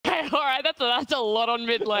right. That's a lot on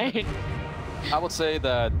mid lane. I would say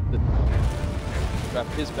that the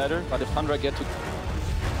draft is better, but if Tundra get to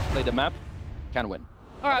play the map, can win.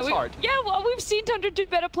 All right, hard. Yeah, well, we've seen Tundra do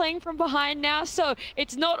better playing from behind now, so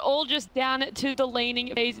it's not all just down to the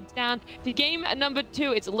laning phase. It's down to game number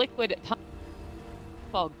 2. It's Liquid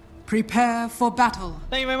Fog. Prepare for battle.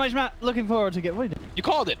 Thank you very much, Matt. Looking forward to get. You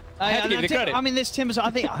called it. I had to give you the credit. I mean, this Timbers.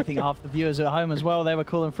 I think half the viewers at home as well. They were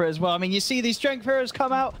calling for it as well. I mean, you see these strength heroes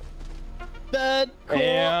come out. Third core.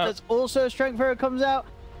 Yeah. There's also a strength hero comes out.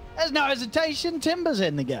 There's no hesitation. Timbers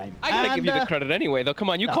in the game. I gotta give you the credit anyway, though. Come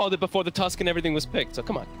on, you called it before the Tusk and everything was picked, so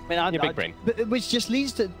come on. I mean, you're big brain. Which just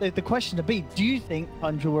leads to the question to be: do you think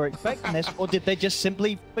Tundra were expecting this, or did they just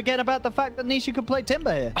simply forget about the fact that Nisha could play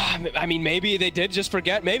Timber here? I mean, maybe they did just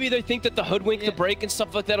forget. Maybe they think that the hoodwink, the break, and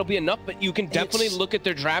stuff like that will be enough. But you can definitely look at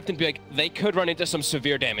their draft and be like, they could run into some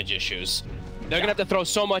severe damage issues. They're gonna have to throw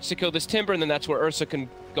so much to kill this Timber, and then that's where Ursa can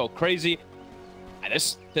go crazy.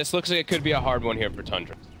 This looks like it could be a hard one here for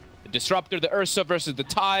Tundra. The Disruptor, the Ursa versus the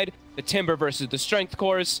Tide, the Timber versus the Strength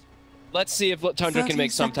Cores. Let's see if Tundra can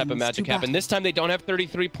make some type of magic happen. This time they don't have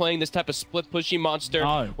 33 playing this type of split pushy monster,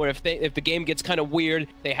 where if the game gets kind of weird,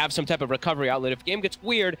 they have some type of recovery outlet. If the game gets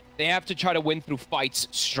weird, they have to try to win through fights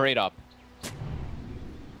straight up.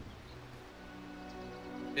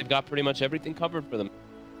 They've got pretty much everything covered for them.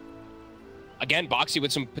 Again, Boxy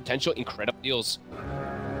with some potential incredible deals.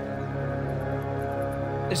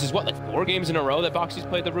 This is what, like 4 games in a row that Boxy's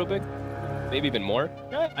played the Rubik? Maybe even more?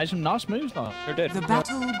 Yeah, made some nice moves though. Sure did. The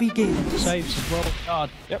battle begins. Saves as well. God.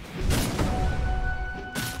 Yep.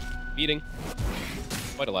 Beating.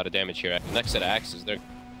 Quite a lot of damage here. Next set of axes there.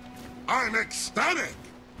 I'm ecstatic!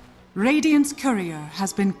 Radiant's courier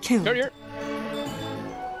has been killed. Courier.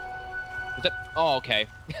 Is that... Oh, okay.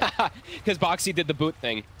 Because Boxy did the boot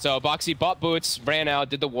thing. So Boxy bought boots, ran out,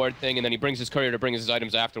 did the ward thing, and then he brings his courier to bring his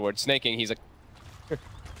items afterwards. Snaking, he's like...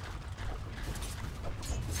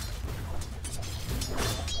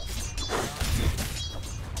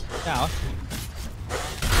 Now.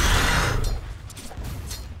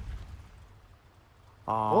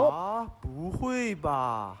 Ah, 不会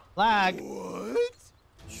吧 Lag. What?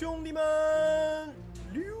 兄弟们，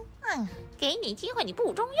溜。给你机会你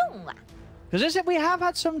不中用啊。 Because we have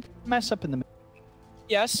had some mess up in the middle.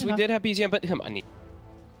 Yes, we did have BZM, but come on.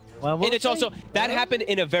 Well, and it's also, that happened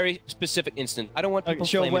in a very specific instant. I don't want people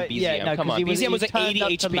blaming BZM. Yeah, no, come on, BZM was like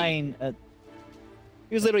 80 HP.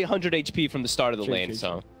 He was literally 100 HP from the start of the lane,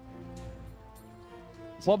 so...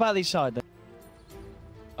 What about this side then?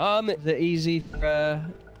 The easy the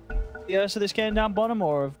Ursa this game down bottom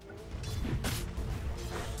or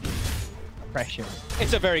pressure?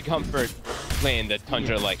 It's a very comfort lane that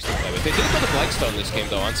Tundra likes to play with. They did go to Blightstone this game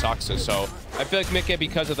though on Soxa, so I feel like Mikke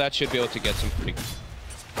because of that should be able to get some pretty.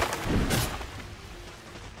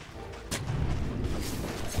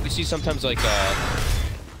 We see sometimes like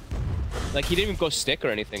he didn't even go stick or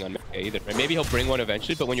anything on Mikke either. Right? Maybe he'll bring one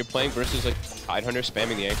eventually, but when you're playing versus like Tidehunter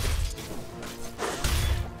spamming the anchor.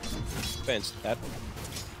 Fence that.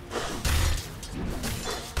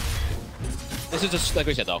 This is just like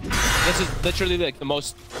we said though. This is literally like the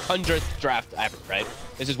most 100th draft ever, right?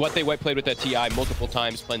 This is what they played with that TI multiple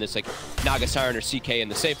times, playing this like Naga Siren or CK in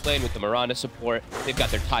the safe lane with the Miranda support. They've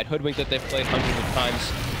got their Tide Hoodwink that they've played hundreds of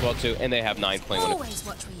times as well too, and they have 9 playing one. Always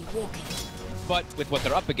watch where you're walking. But with what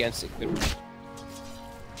they're up against, it could...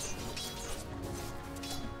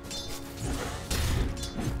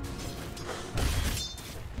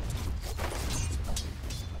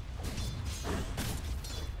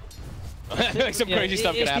 like some crazy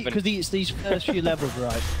stuff could happen. Because these first few levels,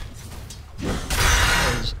 right?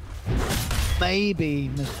 Maybe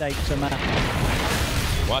mistakes are made.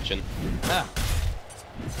 Watching. Ah.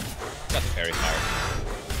 Got the fairy fire.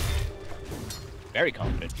 Very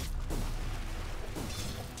confident.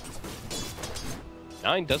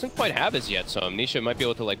 9 doesn't quite have his yet, so Nisha might be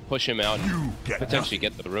able to like push him out and potentially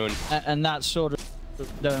get the rune. And that's sort of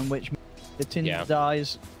in which the Tinder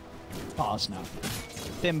dies. Pass now.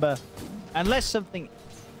 Timber. Unless something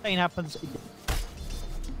happens.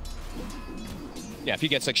 Yeah, if he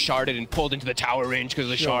gets like sharded and pulled into the tower range because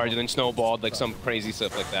of the shard and then snowballed, like some crazy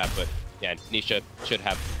stuff like that. But yeah, Nisha should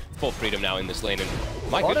have full freedom now in this lane. And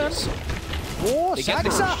my goodness. Oh,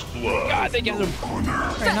 Saxa! God, they get him.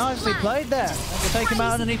 Very nicely played there. They take him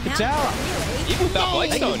out underneath the tower. Even without Blightstone.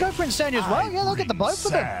 They can go for Insane as well. Yeah, look at the both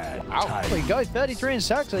of them. Wow. There we go, 33 and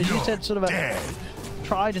Saxa. As you said, sort of a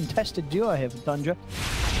tried and tested duo here for Tundra.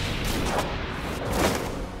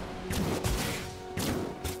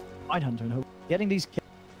 Tidehunter and getting these kills.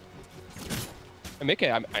 And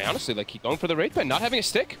Mikke, I honestly like keep going for the raid pen, not having a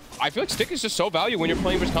stick. I feel like stick is just so valuable when you're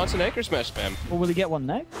playing versus constant anchor smash spam. Well, will he get one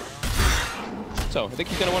next? So I think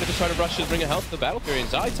he's gonna want to try to rush his Ring of Health to the battle period.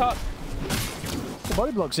 Zai top. The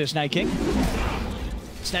body blocks here, Snake King.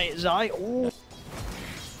 Snake Zai. Ooh.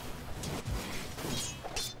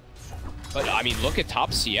 But I mean, look at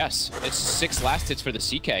top CS. It's 6 last hits for the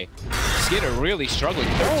CK. Skitter really struggling.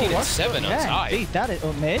 13 and 7 on Zai. Indeed, that is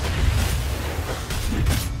on mid.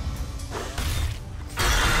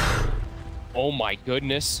 Oh my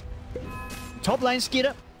goodness. Top lane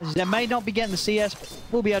Skitter. They may not be getting the CS, but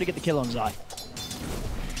we'll be able to get the kill on Zai.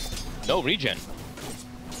 No regen.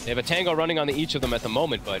 They have a tango running on each of them at the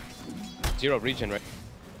moment, but 0 regen right.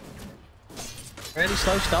 Really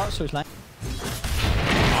slow start, so his lane.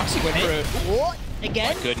 Oxy went for a... What?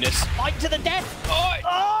 Again? My goodness. Fight to the death! Oh!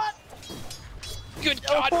 Oh! Good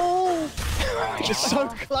God! Oh! Just so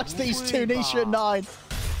close, these two, Nisha and 9.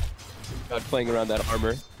 God, playing around that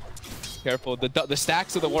armor. Careful, the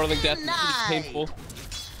stacks of the Whirling Death is painful.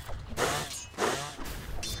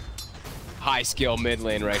 High skill mid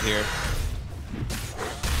lane right here.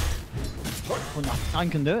 Well, no, 9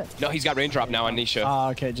 can do it. No, he's got raindrop now on Nisha. Ah,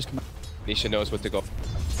 okay, just come on. Nisha knows what to go.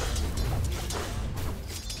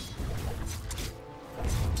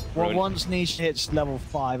 Well, once Nisha hits level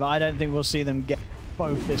 5, I don't think we'll see them get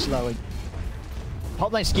both this low.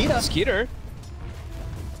 Top lane Skeeter. Skeeter.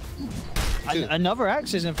 Another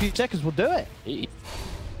axis in a few seconds will do it.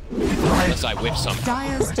 Unless I whip somehow.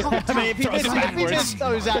 Dire's top I mean, if he backwards. missed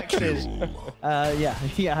those axes, yeah,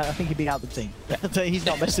 I think he'd be out the team. He's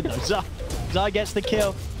not missing those. Zai gets the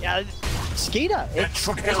kill. Yeah, Skeeter,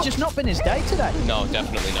 it's just not been his day today. No,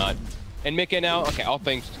 definitely not. And Mika now, okay, all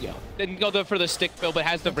things, didn't go for the stick build, but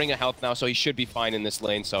has the Ring of Health now, so he should be fine in this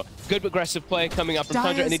lane. So good aggressive play coming up from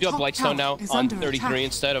Tundra, and they do have Blightstone now on 33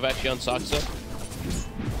 instead of actually on Saksa.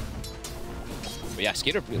 But yeah,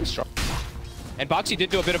 Skeeter really strong. And Boxy did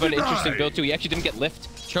do a bit of an interesting build too. He actually didn't get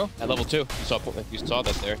lift. Sure. At level 2. You saw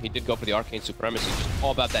that there. He did go for the Arcane Supremacy. Just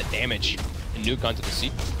all about that damage and nuke onto the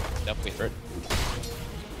seat. Definitely hurt.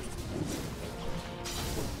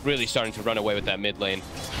 Really starting to run away with that mid lane.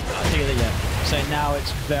 I think that, yeah. So now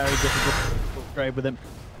it's very difficult to trade with him.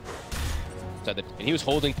 And he was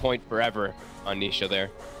holding point forever on Nisha there.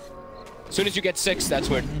 As soon as you get 6, that's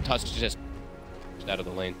where Tusk just out of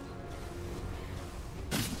the lane.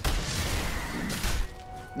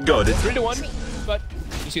 Got it. 3-1, but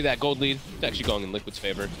you see that gold lead. It's actually going in Liquid's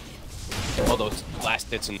favor. All those last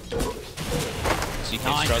hits and CK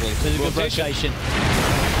struggling. There's a good rotation.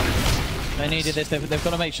 They needed this. They've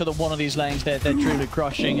got to make sure that one of these lanes they're truly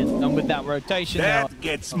crushing, and with that rotation, That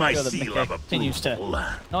gets my seal of continues to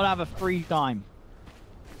not have a free time.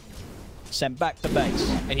 Sent back to base,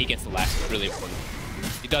 and he gets the last hit. Really important.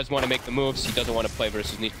 He does want to make the moves. He doesn't want to play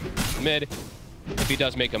versus mid. If he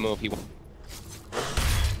does make a move, he won't.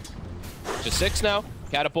 Just 6 now.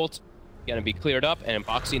 Catapult gonna be cleared up, and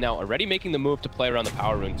Boxy now already making the move to play around the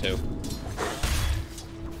power rune too.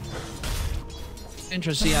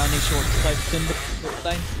 Interesting how Nisha wants to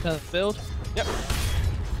play Timber build. Yep.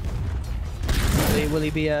 Will he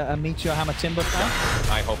be a Meteor Hammer Timber fan?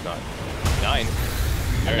 I hope not.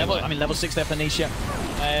 9. Level 6 there for Nisha.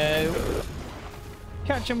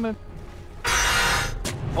 Catch him with...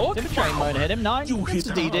 Oh, Timber Train won't hit him. 9. You It's hit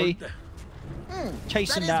a DD. hard.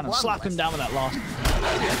 Chase him down and slap him down with that last.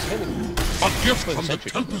 A gift from the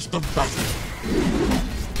tempest of battle.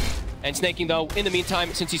 And Snaking though, in the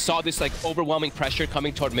meantime, since he saw this like overwhelming pressure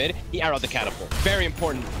coming toward mid, he arrowed the catapult. Very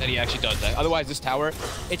important that he actually does that. Otherwise, this tower,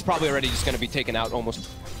 it's probably already just going to be taken out almost.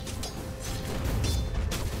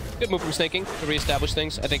 Good move from Snaking to reestablish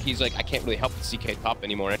things. I think he's like, I can't really help the CK top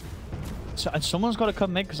anymore. So, and someone's got to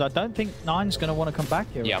come in because I don't think 9's going to want to come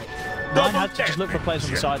back here. Yeah. 9 had to just look for players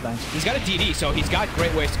on the side lanes. He's got a DD, so he's got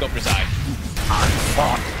great ways to go for Zai.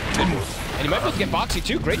 Good move. And he might be able to get Boxy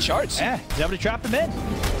too. Great shards. Yeah, he's able to trap him in.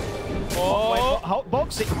 Oh,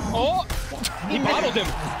 Boxy. oh, he bottled him.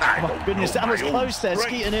 Oh my goodness, that was close there.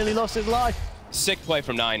 Skeeter nearly lost his life. Sick play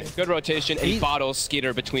from 9. Good rotation, and he bottles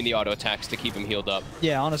Skeeter between the auto attacks to keep him healed up.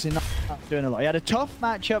 Yeah, honestly, not doing a lot. He had a tough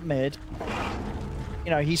matchup mid. You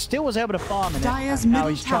know, he still was able to farm in it. Now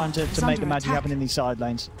he's trying to make the magic happen in these side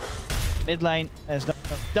lanes. Mid lane, there's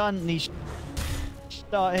nothing done. Niche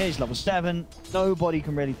start here, he's level 7. Nobody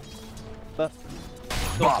can really... But...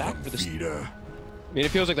 Bottom feeder. I mean, it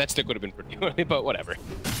feels like that stick would have been pretty good, but whatever.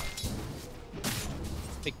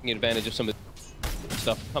 Taking advantage of some of the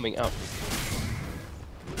stuff coming out.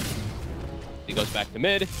 He goes back to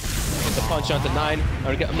mid. Gets a punch onto 9.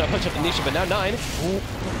 Or I'm not punch up to Nisha, but now 9.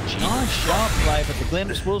 Nice sharp play, but the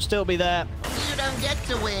glimpse will still be there. You don't get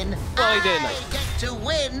to win. Well, he did. I get to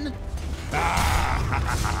win.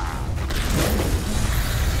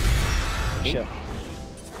 Sure.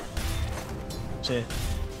 See.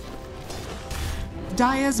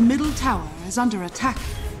 Dire's middle tower is under attack.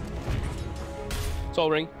 Soul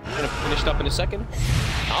Ring, gonna finished up in a second.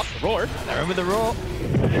 Up, roar. They're in with the roar.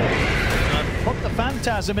 Put the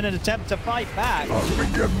Phantasm in an attempt to fight back.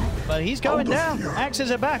 But he's going down.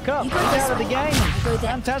 Axes are back up. He's out of the game.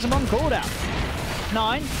 Phantasm on cooldown.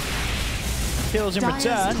 9. Kills in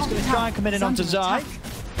return. He's going to try and commit it onto Zai.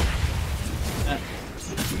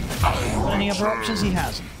 Any other options? He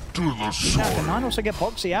hasn't. Now, can 9 also get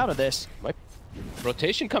Boxy out of this?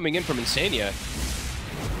 Rotation coming in from Insania.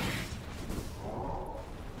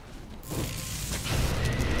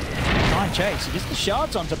 Chase. He gets the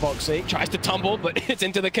shards onto Boxy. Tries to tumble, but it's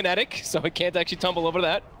into the kinetic, so it can't actually tumble over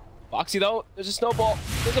that. Boxy, though, there's a snowball.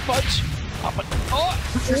 There's a punch.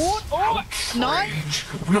 Oh! 9?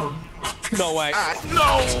 No way.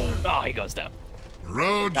 No! Oh, he goes down.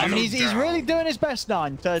 I mean, he's really doing his best,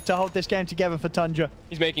 9, to hold this game together for Tundra.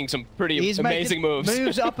 He's making some pretty amazing moves.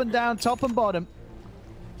 Moves up and down, top and bottom.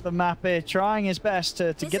 The map here, trying his best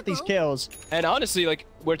to get these kills. And honestly, like,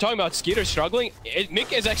 we're talking about Skeeter struggling.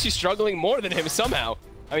 Mick is actually struggling more than him somehow.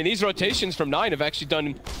 I mean, these rotations from 9 have actually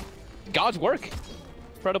done God's work.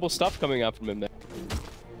 Incredible stuff coming out from him there.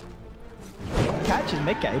 Catches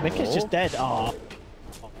Mickey. Mickey's just dead. Oh,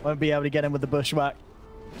 won't be able to get him with the bushwhack.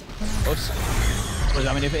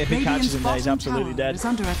 I mean, if he catches him there, he's absolutely dead. Is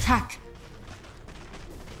under attack.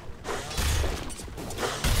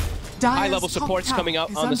 High-level supports coming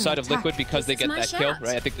out on the side of Liquid because they get that kill,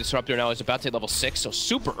 right? I think the Disruptor now is about to hit level 6, so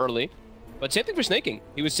super early. But same thing for Snaking.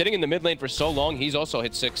 He was sitting in the mid lane for so long, he's also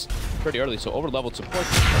hit 6 pretty early, so over-leveled support.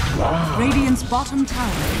 Radiant's bottom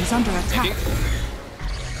tower is under attack.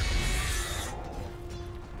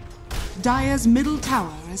 Dire's middle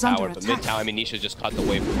tower is under attack. But mid tower, I mean, Nisha just caught the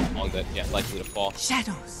wave for long that, yeah, likely to fall.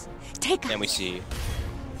 Shadows, take us. And we see...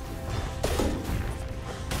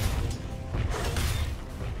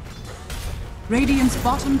 Radiant's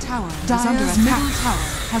bottom tower is under attack. Middle tower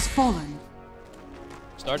has fallen.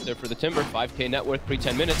 Start there for the Timber. 5k net worth,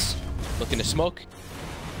 pre-10 minutes. Looking to smoke.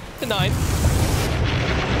 The 9.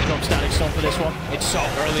 Drop static storm for this one. It's so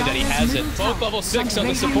early that he has it. Both level 6 on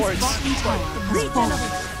the supports.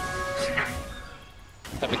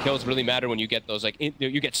 Type of kills really matter when you get those, like,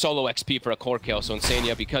 you get solo XP for a core kill. So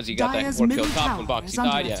Insania, because he got that core kill top when Boxy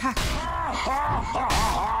died, yeah.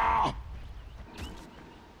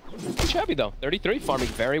 Shabby though, 33, farming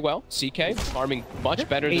very well. CK farming much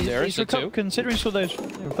better than theirs too. Considering for those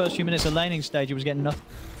first few minutes of laning stage, he was getting nothing.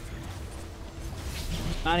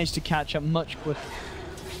 Managed to catch up much quicker.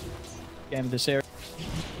 Game of the series.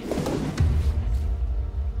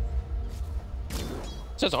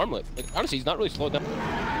 Says Armlet. Like, honestly, he's not really slowed down.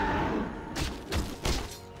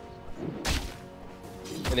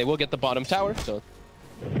 And they will get the bottom tower, so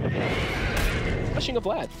rushing a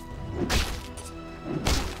Vlad.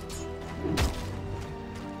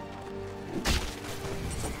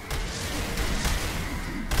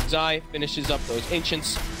 Zai finishes up those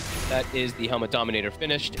Ancients. That is the Helmet Dominator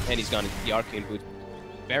finished, and he's gone into the Arcane Boot.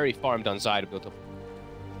 Very farmed on Zai to build up.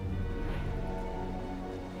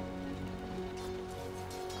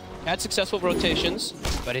 Had successful rotations,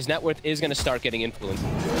 but his net worth is going to start getting influenced.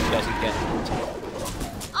 He doesn't get it.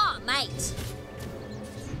 Oh, mate.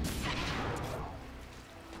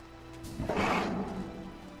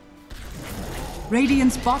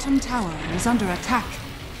 Radiant's bottom tower is under attack.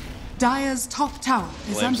 Dire's top tower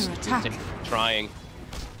is under attack. Trying.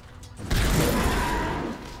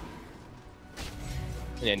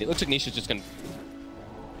 And it looks like Nisha's just gonna...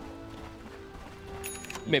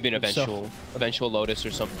 Maybe an eventual Lotus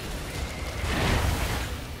or something.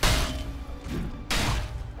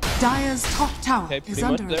 Dire's top tower is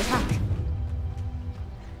under attack.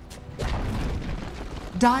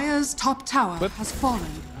 Dire's top tower has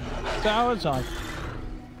fallen. Towers on.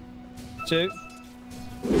 2.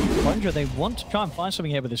 Tundra, they want to try and find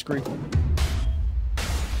something here with this group.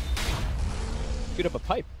 Shoot up a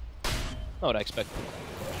pipe. Not what I expected.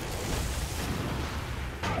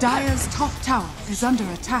 Dire's top tower is under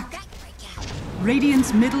attack.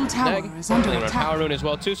 Radiant's middle tower is under attack. Power Rune as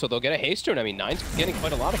well too, so they'll get a haste turn. I mean, 9's getting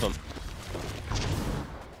quite a lot of them.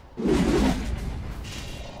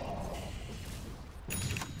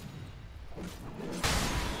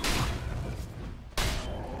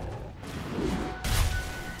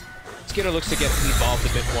 Skinner looks to get involved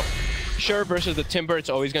a bit more. Sure, versus the Timber, it's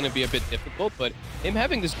always going to be a bit difficult, but him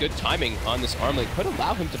having this good timing on this Armlet could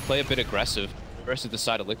allow him to play a bit aggressive versus the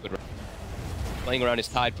side of Liquid. Playing around his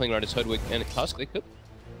Tide, playing around his Hoodwink, and Tusk, they could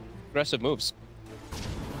aggressive moves.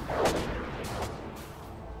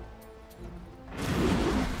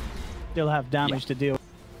 Still have damage to deal.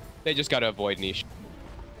 They just got to avoid Niche.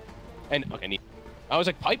 And, okay, Niche. I was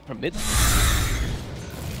like, pipe from mid.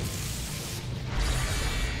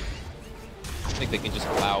 think they can just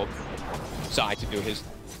allow Zai to do his.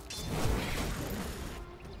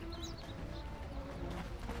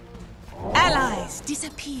 Allies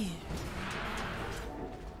disappear.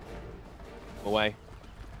 Away.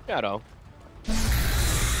 Shadow.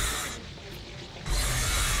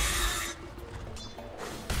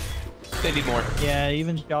 They need more. Yeah,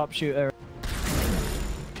 even sharpshooter.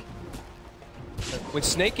 With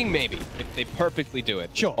snaking, maybe. If they perfectly do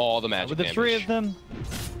it. Sure. All the magic with the damage. 3 of them.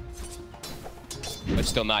 But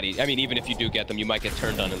still not easy. I mean, even if you do get them, you might get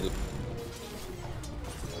turned on and loop.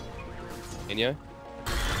 Can you?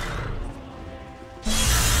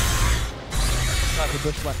 Like the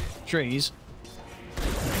bush like trees.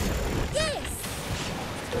 Yes.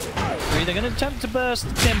 They're going to attempt to burst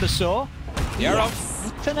the timber saw. The arrow.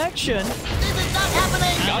 Connection. This is not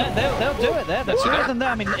happening! They'll do it there. The 3 of them there.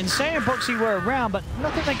 I mean, Insane and Foxy were around, but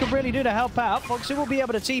nothing they could really do to help out. Foxy will be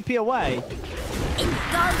able to TP away.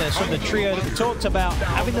 There's sort of the trio that we talked about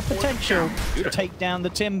having the potential to take down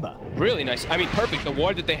the timber. Really nice. I mean, perfect. The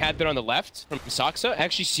ward that they had there on the left from Saksa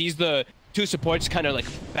actually sees the 2 supports kind of like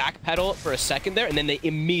backpedal for a second there, and then they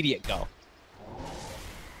immediate go.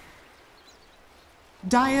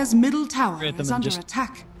 Dire's middle tower Them is under just-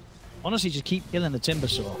 attack. Honestly, just keep killing the timber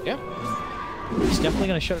saw. Yeah. He's definitely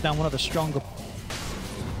going to shut down one of the stronger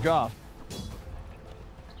draft.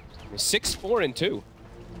 6, 4, and 2.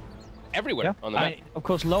 Everywhere on the map. Of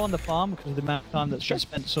course, low on the farm because of the amount of time that's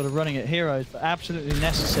spent sort of running at heroes, but absolutely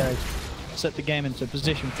necessary to set the game into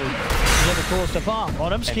position for whoever calls to farm.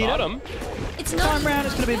 Bottom, Skeeter. Bottom. It's Time not. round,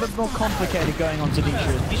 it's going to be a bit more complicated going on to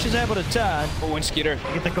Nisha. Nisha's able to turn. Oh, and Skeeter.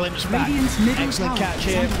 Get the glimpse back. Radiant's middle Excellent tower catch is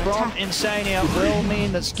here under from attack. Insania. Will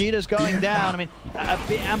mean that Skeeter's going down. I mean, a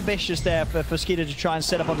bit ambitious there for Skeeter to try and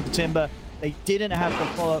set up onto the timber. They didn't have the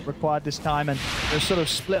follow-up required this time, and they're sort of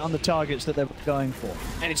split on the targets that they're going for.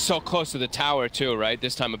 And it's so close to the tower, too, right?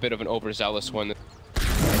 This time a bit of an overzealous one.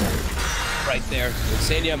 Right there.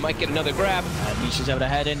 Insania might get another grab. And Nisha's able to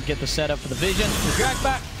head in, get the setup for the vision. The drag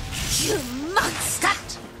back. You monster.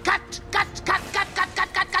 Cut! Got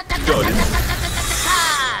it.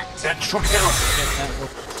 That should help.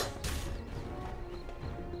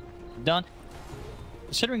 Done.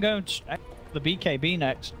 Considering going to the BKB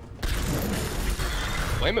next.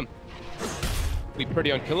 Blame him. Be pretty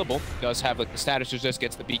unkillable. Does have like the status resist,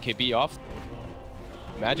 gets the BKB off.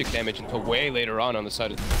 Magic damage until way later on the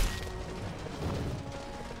side of.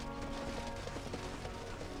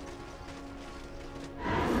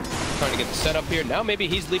 Trying to get the setup here. Now maybe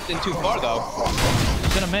he's leaped in too far though.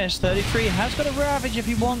 He's gonna miss. 33 has got a ravage if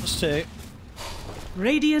he wants to.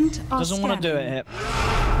 Radiant are Doesn't want to do it here.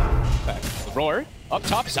 Back. The roar. Up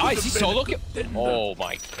top, Zai, is he solo kill? Oh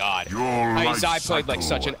my god. I mean, Zai played like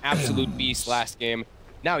such an absolute beast last game.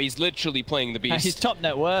 Now he's literally playing the beast. He's top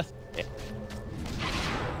net worth. Yeah.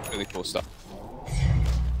 Really cool stuff.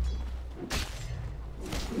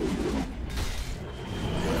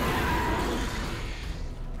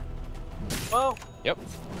 Well, yep.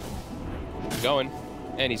 Going.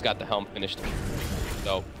 And he's got the helm finished.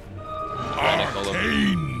 So,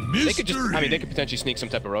 they could just, I mean, they could potentially sneak some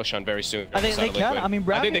type of Roshan very soon. I think they can. I mean,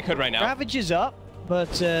 I think they could right now. Ravage is up, but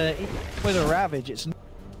with a Ravage, it's not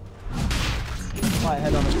quite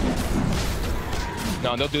head on his point.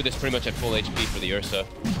 No, they'll do this pretty much at full HP for the Ursa.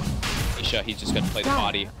 Isha, he's just going to play the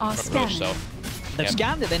body from Rosh, so. They've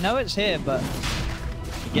scanned it, they know it's here, but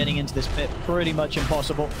getting into this bit pretty much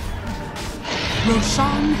impossible.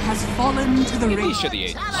 Roshan has fallen to the ring. Isha the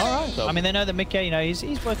Aegis. All right. So, I mean, they know that Mickey, you know, he's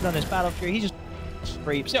working on his battle tree. He just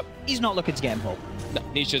creeps. Yep. He's not looking to get involved. no,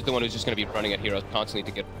 Nisha's the one who's just going to be running at heroes constantly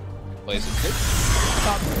to get plays.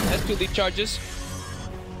 Has 2 lead charges.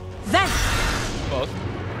 Then Both.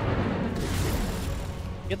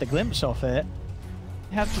 Get the glimpse off it.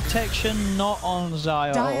 Have detection not on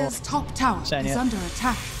Zio. Dire's top tower is under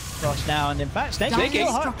attack. Cross now, and in fact, Snake Dire's he's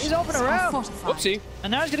structures open are around. fortified. Whoopsie.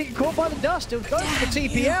 And now he's going to get caught by the dust. He'll go for the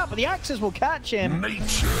TP out, but the axes will catch him.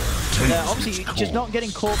 Nature Obviously, just not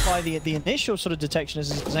getting caught by the initial sort of detection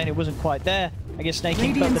as Zania wasn't quite there. I guess Snake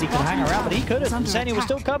thought that he could hang around, but he couldn't. Zania was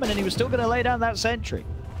still coming, and he was still going to lay down that sentry.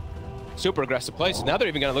 Super aggressive plays. Now they're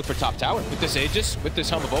even going to look for top tower with this Aegis, with this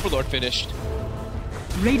Helm of Overlord finished.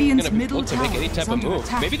 Radiant's Going to middle look to tower make any is type of under move.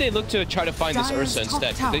 attack. Maybe they look to try to find this Dire's Ursa top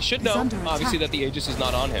instead. tower They should is know, under obviously, attack. that the Aegis is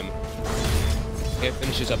not on him. Okay,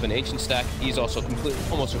 finishes up an Ancient stack. He's also completely,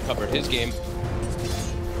 almost recovered his game.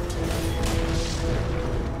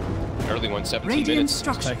 Early one, 17 Radiant minutes.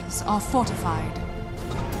 structures are fortified.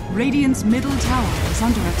 Radiant's middle tower is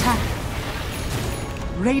under attack.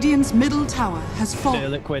 Radiant's middle tower has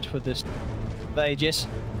fallen. Liquid with this Aegis.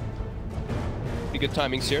 Pretty good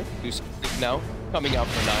timings here. Do now. Coming out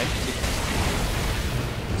for 9.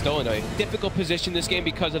 still in a difficult position this game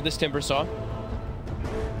because of this Timber Saw.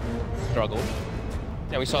 Struggled.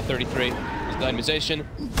 Now we saw 33. His dynamization.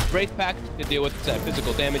 Wraith Pact to deal with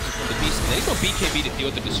physical damage from the Beast. And then he's going BKB to deal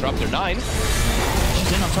with the Disruptor. 9.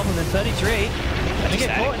 She's in on top of him. 33. They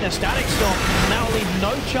get caught in a Static Storm. Now leave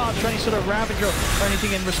no chance for any sort of Ravager or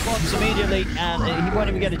anything in response immediately. And he won't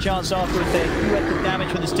even get a chance afterwards. They went the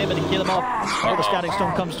damage with his Timber to kill him off. All the Static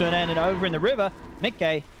Storm comes to an end. And over in the river,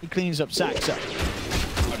 Mickey, he cleans up Saxa.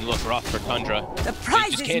 Look rough for Tundra. The prize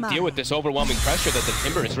He just is can't mine. deal with this overwhelming pressure that the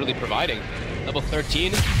Timber is really providing. Level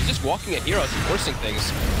 13, he's just walking at heroes and forcing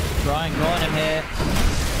things. Trying on him here.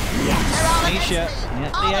 Nisha,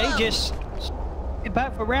 the Aegis. Get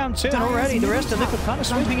back for round 2 and already the rest of Liquid kind of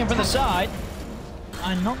sweeping him from the side.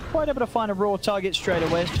 I'm not quite able to find a raw target straight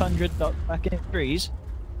away as Tundra back in trees.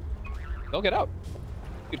 They'll get out.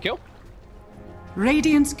 Good kill.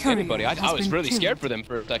 Radiant's courier Anybody. I was really killed. scared for them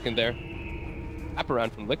for a second there. Wrap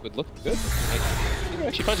around from Liquid looked good. He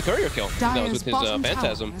actually finds a courier kill. That was with his bottom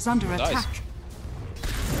Phantasm. tower is under attack.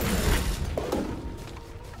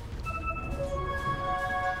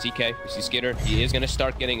 TK, we see Skitter. He is going to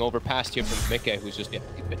start getting overpassed here from Mickey, who's just been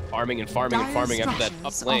farming and farming and farming after that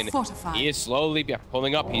up lane. He is slowly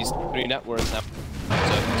pulling up. He's 3 net worth now.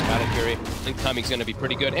 So his Battle Fury incoming is going to be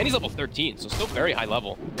pretty good. And he's level 13, so still very high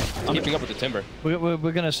level. He's keeping up with the Timber. We're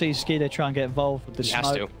going to see Skitter try and get involved with the smoke.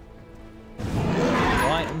 Has to.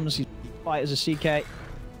 Items, he fights as a CK.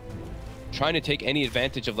 Trying to take any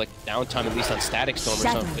advantage of like downtime, at least on Static Storm or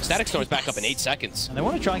something. The Static Storm is back up in 8 seconds. And they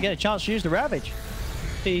want to try and get a chance to use the Ravage.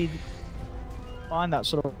 He find that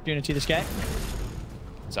sort of opportunity this game.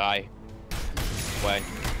 Zai. Way.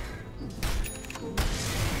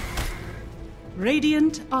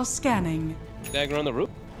 Radiant are scanning. Dagger on the roof.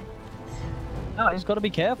 No, he's got to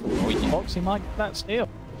be careful. Oh, yeah. Fox, he might get that steal.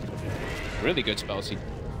 Really good spells.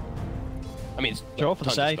 I mean, Draw for the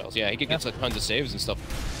tons save. of spells. Yeah, he could get like tons of saves and stuff.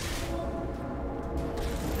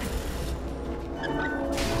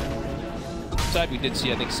 Side, we did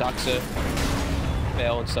see, I think, Saxa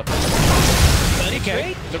fail and stuff.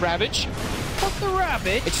 Okay. The Ravage. Fuck the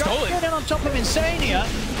Ravage. It's stolen. Get in on top of Insania.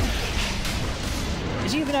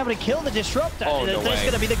 Is he even able to kill the Disruptor? Oh, no There's way.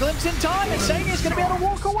 going to be the glimpse in time. Insania's going to be able to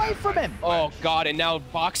walk away from him. Oh, God, and now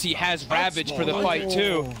Boxy has Ravage for the fight,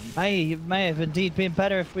 too. It may have indeed been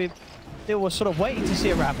better if we still were sort of waiting to see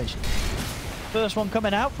a Ravage. First one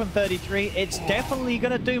coming out from 33. It's definitely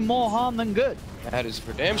going to do more harm than good. That is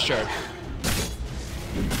for damn sure.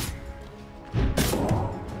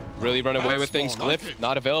 Really run away with things. Glyph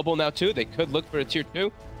not available now, too. They could look for a tier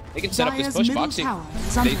 2. They can set up this push.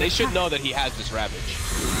 Boxy. They should know that he has this Ravage.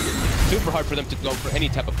 Super hard for them to go for any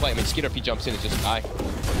type of play. I mean, Skitter, if he jumps in, it's just die.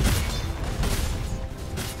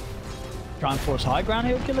 Try and force high ground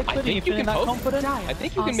here with Liquid. I think you can that poke. confident? I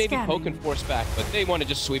think you can maybe poke and force back, but they want to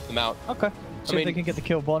just sweep them out. Okay. See if they can get the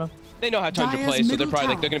kill bottom. They know how Tundra plays, so they're probably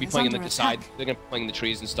like, they're going to be playing in like the attack. side. They're going to be playing in the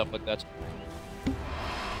trees and stuff like that.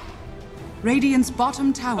 Radiant's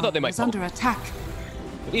bottom tower I thought they might is under attack.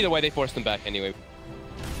 But either way, they force them back anyway.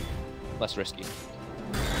 Less risky.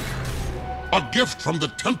 A gift from the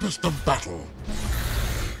Tempest of Battle.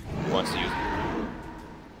 He wants to use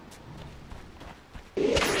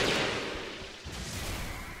it.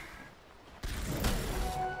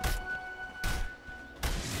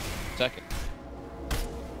 Second.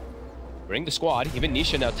 Bring the squad. Even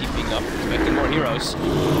Nisha now TPing up, expecting more heroes.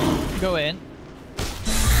 Go in.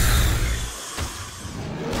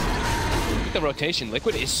 The rotation.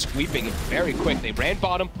 Liquid is sweeping very quick. They ran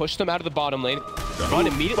bottom, pushed them out of the bottom lane, run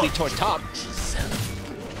immediately toward top.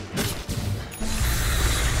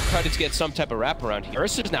 Try to get some type of wrap around here.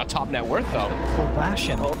 Ursa's now top net worth though. Full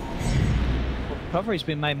bastion. Recovery's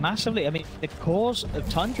been made massively. I mean, the cause of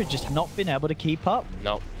Tundra just not been able to keep up.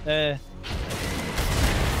 No. About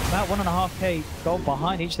 1.5k gold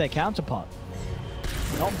behind each of their counterpart.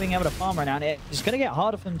 Not being able to farm right now, and it's going to get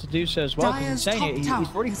harder for them to do so as well. Because he's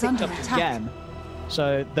already picked up his gem,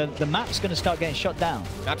 so the map's going to start getting shut down.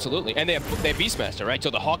 Absolutely, and they have Beastmaster, right? So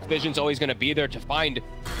the Hawk Vision's always going to be there to find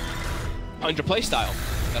Tundra playstyle.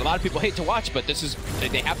 That a lot of people hate to watch, but this is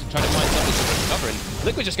they have to try to find something to recover. And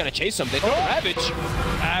Liquid's just going to chase them. They throw the Ravage.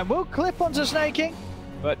 And we'll clip onto Snake King.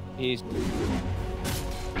 But he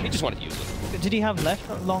just wanted to use it. Did he have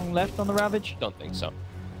long left on the Ravage? Don't think so.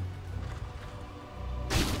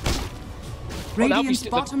 Well, now the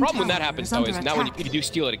problem when that happens, though, is now when you do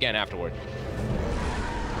steal it again afterward.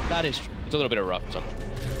 That is true. It's a little bit of rough. So.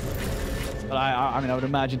 But I mean, I would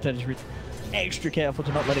imagine Tennis is extra careful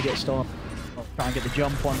to not let it get stolen. I'll try and get the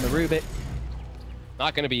jump on the Rubik.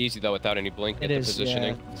 Not going to be easy, though, without any blink at the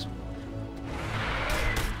positioning. Yeah.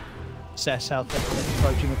 assess how they're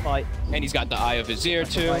approaching the fight. And he's got the Eye of Vizier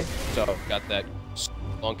too, so got that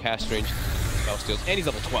long cast range, spell steals, and he's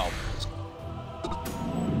level 12.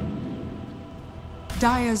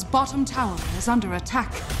 Dire's bottom tower is under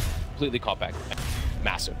attack. Completely caught back.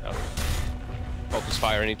 Massive now. Focus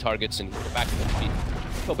fire any targets and go back to the feet.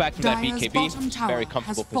 Go back to that BKB. Very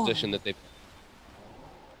comfortable position that they've.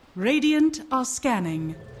 Radiant are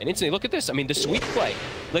scanning. And instantly, look at this. I mean, the sweep play.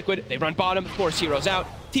 Liquid, they run bottom, force heroes out.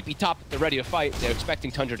 TP top, they're ready to fight. They're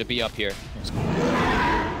expecting Tundra to be up here.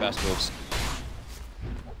 Fast moves.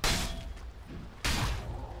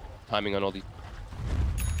 Timing on all these.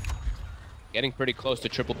 Getting pretty close to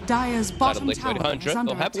triple. Dire's bottom Liquid. tower is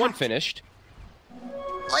under They'll have attack. one finished.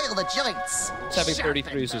 Oil the joints. Having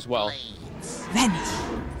 33s as well.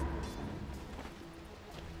 Vanish.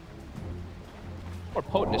 More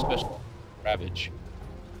potent, especially Ravage.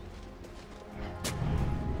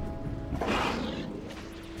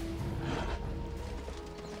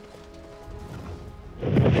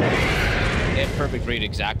 They have perfect read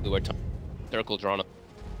exactly where circle drawn up.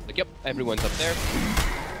 Like, yep, everyone's up there.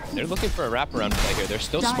 They're looking for a wraparound play here. They're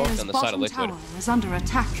still smoked on the side of Liquid. Tower is under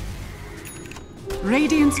attack.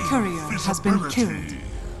 Radiant's courier has been killed.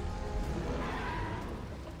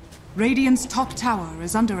 Radiant's top tower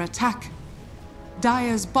is under attack.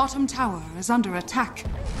 Dire's bottom tower is under attack.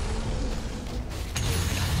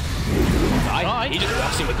 He just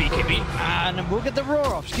walks in with BKB. And we'll get the roar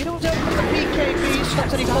off. Skeeter was able to put the BKB,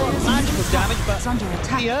 stops any form of magical damage, but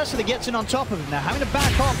the Ursa that gets in on top of him now, having to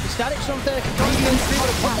back off. The Static's on there, controls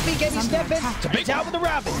the BKB step in, takes out with the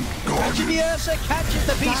Ravage. Catches the Ursa, catches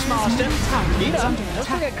the Beastmaster. Skeeter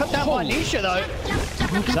doesn't get cut down by Nisha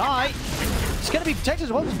though. Zai. It's going to be protected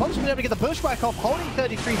as well. He's possibly able to get the pushback off, holding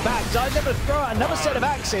 33 back. Zai's able to throw out another set of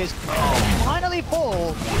axes. Finally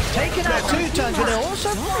fall. Taking out 2 Tundra. They're also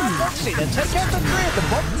flying Foxy. They're taking out the 3 of the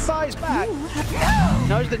bottom fives back.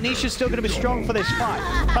 Knows that Nisha's still going to be strong for this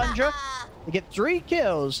fight. Tundra, they get 3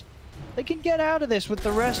 kills. They can get out of this with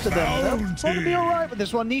the rest of them. They'll probably be alright with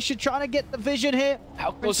this one. Nisha trying to get the vision here.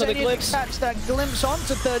 How close are the glimpse? Catch that glimpse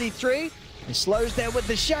onto 33. He slows there with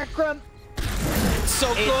the chakra.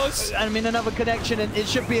 So close. I mean, another connection, and it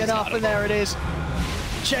should be enough, and there it is.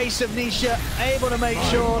 Chase of Nisha, able to make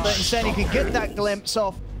sure that Insani can get that glimpse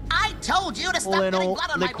off. I told you to stop All in getting all,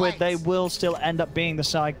 blood on my Liquid, they blades. will still end up being the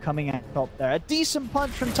side coming out top there. A decent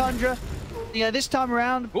punch from Tundra. Yeah, this time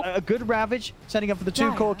around, a good Ravage, setting up for the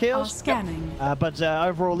 2 core kills. Scanning. But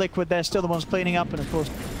overall, Liquid, they're still the ones cleaning up, and of course,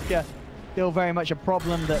 yeah, still very much a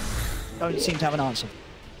problem that don't seem to have an answer.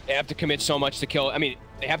 They have to commit so much to kill. I mean,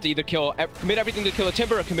 they have to either commit everything to kill the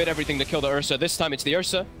Timber or commit everything to kill the Ursa. This time it's the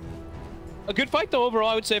Ursa. A good fight though overall,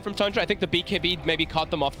 I would say, from Tundra. I think the BKB maybe caught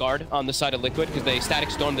them off guard on the side of Liquid because they static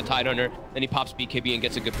stormed the Tidehunter, then he pops BKB and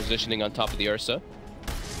gets a good positioning on top of the Ursa.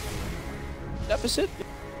 Deficit?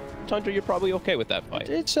 Tundra, you're probably okay with that fight.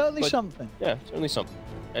 It's certainly something. Yeah, certainly something.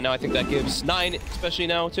 And now I think that gives 9, especially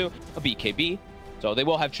now too, a BKB. So they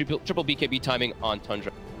will have triple BKB timing on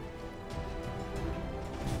Tundra.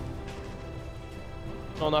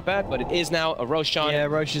 Well, not bad, but it is now a Roshan. Yeah,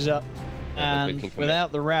 Roche is up. And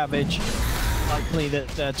without the Ravage, likely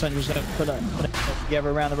that Tundra's going to put it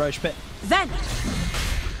together around the Roche pit. Then!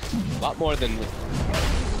 A lot more than...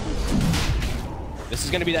 This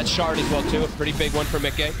is going to be that shard as well, too. A pretty big one for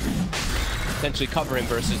Mikke. Essentially cover him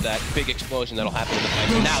versus that big explosion that'll happen in the fight.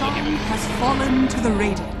 So now look at him. Has fallen to the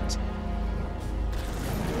Radiant.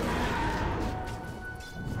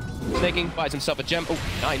 Snaking, buys himself a gem. Oh,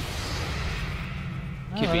 9.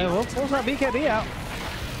 We'll force that BKB out.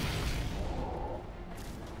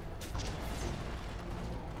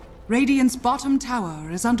 Radiant's bottom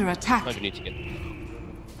tower is under attack. Tundra needs to get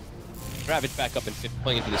Ravage back up and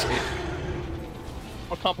playing into this game.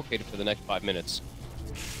 More complicated for the next 5 minutes.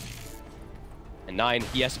 And 9,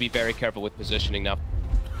 he has to be very careful with positioning now.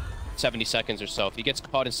 70 seconds or so. If he gets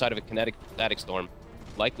caught inside of a kinetic static storm,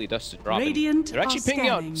 likely dust to drop him. They're actually pinging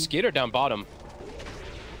out Skitter down bottom.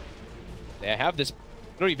 They have this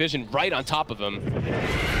blurry vision right on top of him.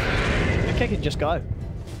 Mikke can just go.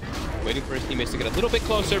 Waiting for his teammates to get a little bit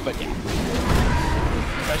closer, but yeah.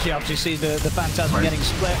 Especially after you see the Phantasm getting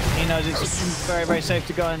split. He knows it's very, very safe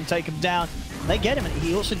to go and take him down. They get him, and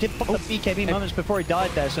he also did pop the BKB moments before he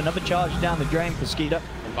died there, so another charge down the drain for Skeeter.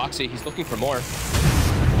 And Boxy, he's looking for more.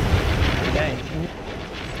 Okay.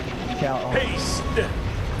 Haste!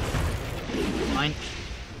 Fine.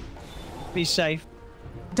 Be safe.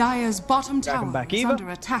 Dire's bottom tower back is Eva. under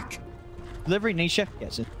attack. Delivery, Nisha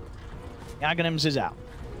gets it. Aghanims is out.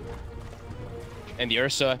 And the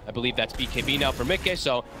Ursa, I believe that's BKB now for Mikke,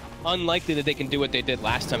 so unlikely that they can do what they did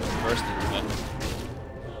last time first.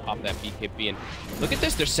 pop that BKB. And look at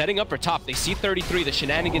this, they're setting up for top. They see 33, the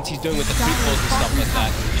shenanigans he's doing with the creep pulls and stuff like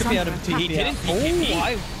that. Should be able to He didn't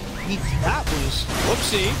BKB. That was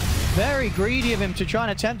Whoopsie. very greedy of him to try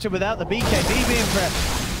and attempt it without the BKB being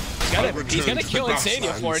prepped. He's gonna kill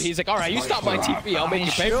Insania for it. He's like, all right, you stop my TP, I'll make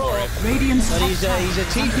you pay for it. But he's a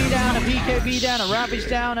TP down, a BKB down, a Ravage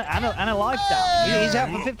down, and a life down. He's out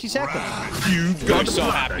for 50 seconds. I'm so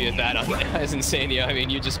happy at that as Insania. I mean,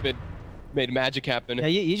 you just made magic happen. Yeah,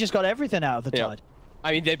 you just got everything out of the Tide.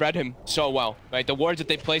 I mean, they read him so well, right? The wards that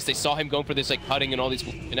they placed, they saw him going for this like cutting and all these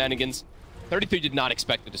shenanigans. 33 did not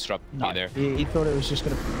expect the disrupt either. He thought it was just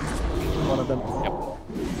gonna be one of them. Yep.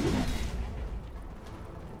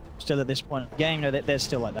 Still at this point in the game, no, they're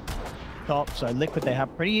still like that. Top, so Liquid, they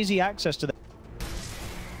have pretty easy access to them.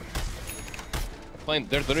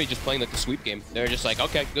 They're literally just playing like the sweep game. They're just like,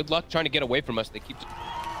 okay, good luck trying to get away from us. They keep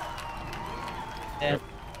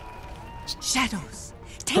Shadows.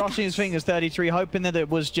 Crossing his fingers, 33, hoping that it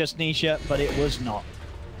was just Nisha, but it was not.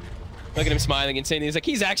 Look at him smiling and saying, he's like,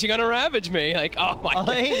 he's actually gonna ravage me. Like, oh my god.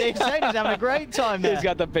 He's saying he's having a great time there. He's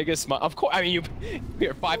got the biggest smile. Of course, I mean,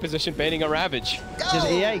 you're 5 position baiting a ravage.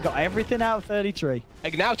 Yeah, he got everything out of 33.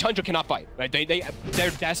 Like now, Tundra cannot fight, right?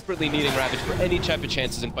 They're desperately needing ravage for any type of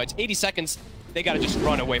chances in fights. 80 seconds, they gotta just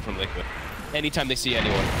run away from Liquid anytime they see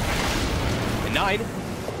anyone. And 9.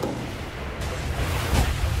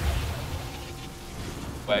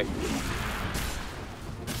 Way.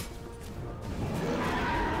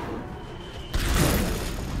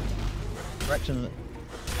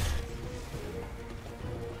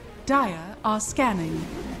 Dire are scanning.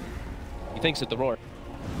 He thinks at the roar.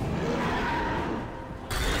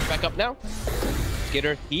 Back up now.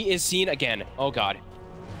 Skitter, he is seen again. Oh god.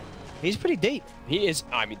 He's pretty deep. He is,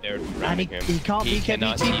 I mean, they're and ramming him. He can't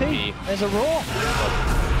cannot TP. There's a roar.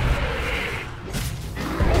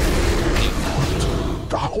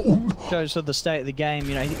 Shows of the state of the game,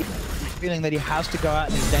 you know, he's feeling that he has to go out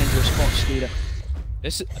in these dangerous spots, Skeeter.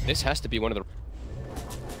 This has to be one of the...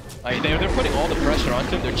 I mean, they're putting all the pressure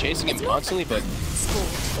onto him. They're chasing him constantly, but...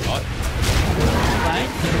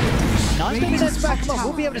 Nice maybe let's back him up.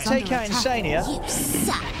 We'll be able to take out Insania.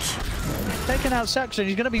 Taking out Saxon.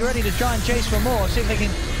 He's going to be ready to try and chase for more. See if they can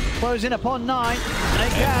close in upon 9. They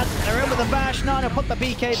can. They're in with the bash. 9 will put the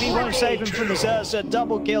BKB. Won't save him from the Zersa.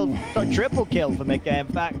 Double kill. Triple kill for Mickey, in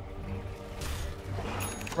fact.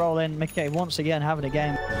 Roll in. Mickey once again having a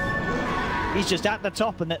game. He's just at the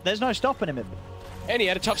top, and there's no stopping him. And he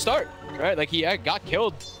had a tough start, right? Like, he got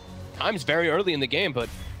killed times very early in the game, but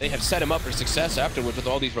they have set him up for success afterwards with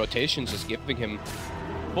all these rotations, just giving him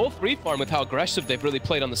full free farm with how aggressive they've really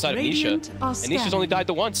played on the side of Nisha. And Nisha's only died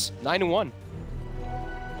the once, 9-1.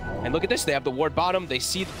 And look at this, they have the ward bottom, they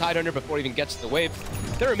see the Tidehunter before he even gets to the wave.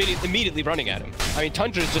 They're immediately running at him. I mean,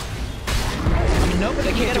 Tundra is just... I mean, nobody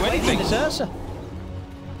can can do anything. Ursa.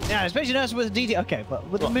 Yeah, especially Ursa with the DD. Okay, but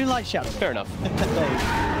with the Moonlight Shadow. Fair enough.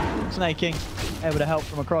 Snake King able to help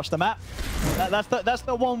from across the map. That's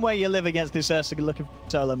the one way you live against this Ursa looking for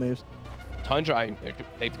solo moves. Tundra,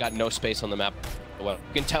 they've got no space on the map. Well,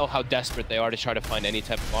 you can tell how desperate they are to try to find any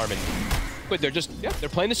type of farm. But they're just, they're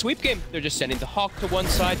playing the sweep game. They're just sending the Hawk to one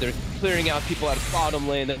side. They're clearing out people out of the bottom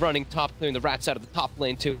lane. They're running top, clearing the rats out of the top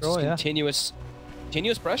lane too. Just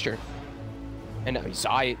continuous pressure. And now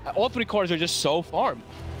Zai, all 3 cores are just so farmed.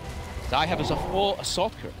 Zai has a full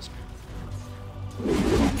assault curse.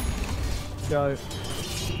 Go.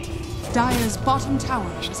 Dire's bottom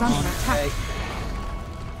tower is under attack.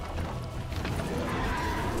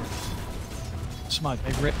 Smoke,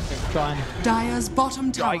 they've ripped, they're trying. Dire's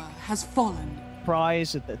bottom tower has fallen.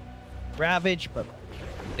 Prize at the Ravage, but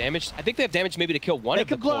damage. I think they have damage maybe to kill one of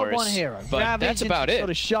the cores. They could blow up one hero. But Ravage, that's about it. Sort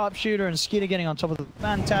of Sharpshooter and Skitter getting on top of the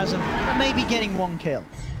Phantasm, and maybe getting 1 kill.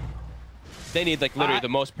 They need like literally the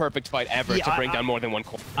most perfect fight ever to bring down more than 1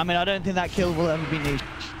 core. I mean, I don't think that kill will ever be needed.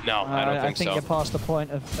 No, I don't think so. I think you're past the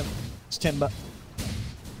point of Timber.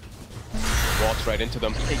 Walks right into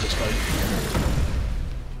them. They just go.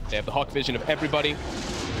 They have the Hawk vision of everybody.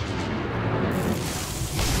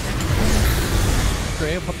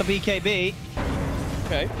 Great, put the BKB.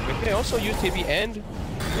 Okay, they also use TB and...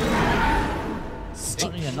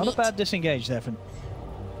 Not a bad disengage there from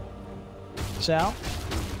Sal.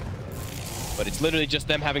 But it's literally just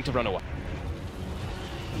them having to run away.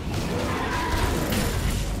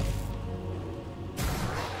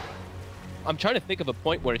 I'm trying to think of a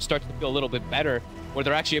point where it starts to feel a little bit better, where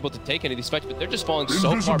they're actually able to take any of these fights, but they're just falling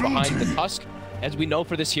so far behind the Tusk. As we know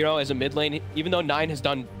for this hero as a mid lane, even though 9 has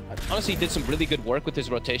done, honestly, did some really good work with his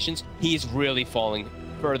rotations, he's really falling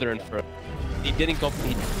further and further. He didn't go,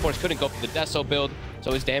 he of course couldn't go for the Deso build,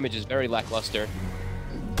 so his damage is very lackluster.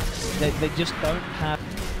 They just don't have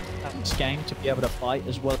this game to be able to fight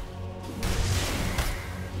as well.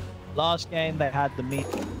 Last game they had the meat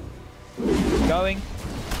going.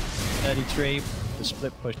 33, the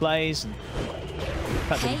split push plays, and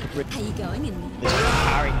Hey, how you going in there? this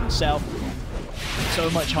carry himself. So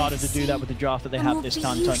much harder to do that with the draft that they have this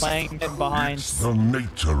time. Playing from behind, The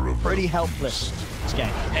nature of pretty helpless this game.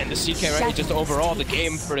 And the CK, right? Just overall, the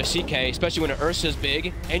game for the CK, especially when Ursa's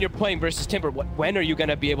big, and you're playing versus Timber, when are you going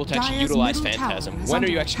to be able to actually Dire's utilize middle Phantasm? tower is When are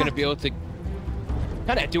under you actually going to attack. be able to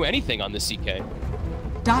kind of do anything on the CK?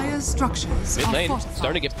 Dire's structures Mid are lane fortified.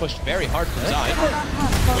 starting to get pushed very hard from Zai.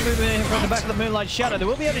 Can't move in from the back of the Moonlight Shadow. They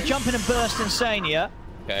will be able to jump in and burst Insania.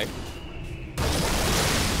 Okay.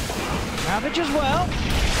 Ravage as well.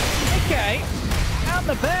 Mickey out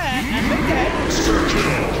the bear, and Mickey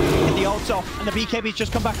get the ults off, and the BKB's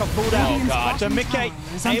just come back off cooldown. Oh god. So Mickey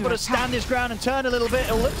is able under to stand attack. his ground and turn a little bit.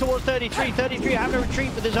 He'll look towards 33. 33 having to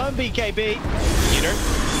retreat with his own BKB. Peter.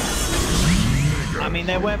 I mean,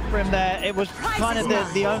 they went for him there. It was kind of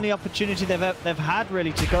the only opportunity they've had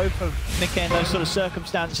really to go for Mickey in those sort of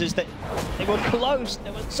circumstances. That they were close.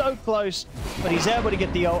 They were so close, but he's able to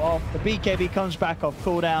get the ult off. The BKB comes back off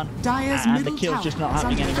cooldown, Dire's and the middle kill's tower just not is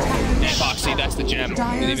happening under anymore. attack. And Foxy, that's the gem. They didn't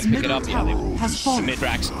Dire's even pick it middle up. Yeah, tower has the fallen.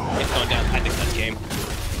 mid-rax. It's gone down. I think that's game.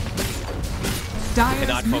 Dire's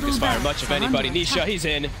Cannot middle focus fire barracks much of are anybody. under Nisha, attack. he's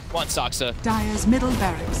in. Wants Saksa. Dire's middle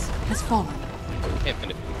barracks has fallen.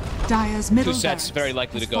 Infinite. Dire's middle Two sets, barracks very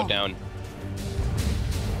likely to has go fallen. down.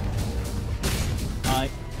 Right,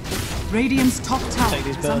 Radiant's top tower take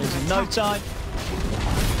these is under buildings in no attack. time.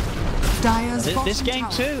 Dire's This bottom game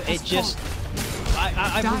tower too, has it just. fallen.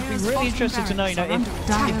 I would Dire's be really bottom interested to know, barracks are if under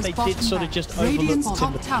attack. they did sort of just Radiant's overlook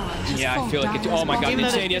top Timber. tower has Yeah, I fallen. feel like it. Dire's Oh my god, bottom Even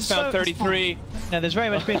though tower Insania's it's found has 33. Now, there's very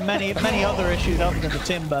much been many other issues other than the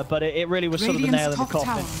Timber, but it really was sort of the Radiant's nail in the top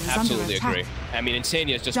tower coffin. is under Absolutely attack. agree. I mean,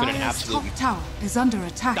 Insania's just been an Dire's absolute. top tower is under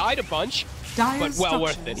attack. Died a bunch, Dire's but well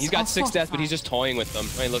worth it. structures He's got are 6 deaths, but he's fortified. just toying with them.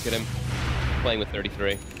 I mean, look at him. Playing with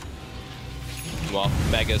 33. Well,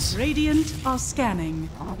 Megas. Radiant are scanning.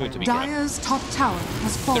 Good to be good. Dire's top tower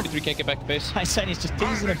has fallen. 33 can't get back to base. Insania's just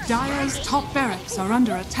teasing him. Dire's top barracks are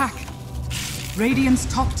under attack. Radiant's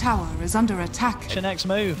top tower is under attack. The next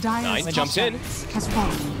move. Dire's Nice. top Jumps in. barracks has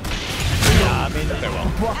fallen. Yeah, I mean, Farewell.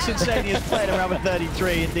 Vox Insania's playing around with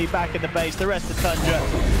 33, indeed back in the base. The rest of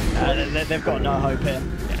Tundra, they've got no hope here.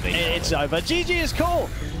 It's over. GG is cool.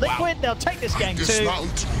 Liquid, they'll take this game too.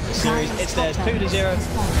 dismount. Series, it's theirs 2-0.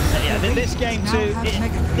 And yeah, this game too.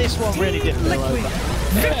 This one really did feel over.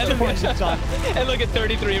 At the points of time. And look at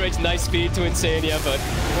 33 rates nice speed to Insania, but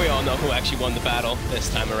we all know who actually won the battle this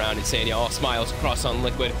time around. Insania, all smiles across on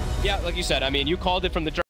Liquid. Yeah, like you said, I mean, you called it from the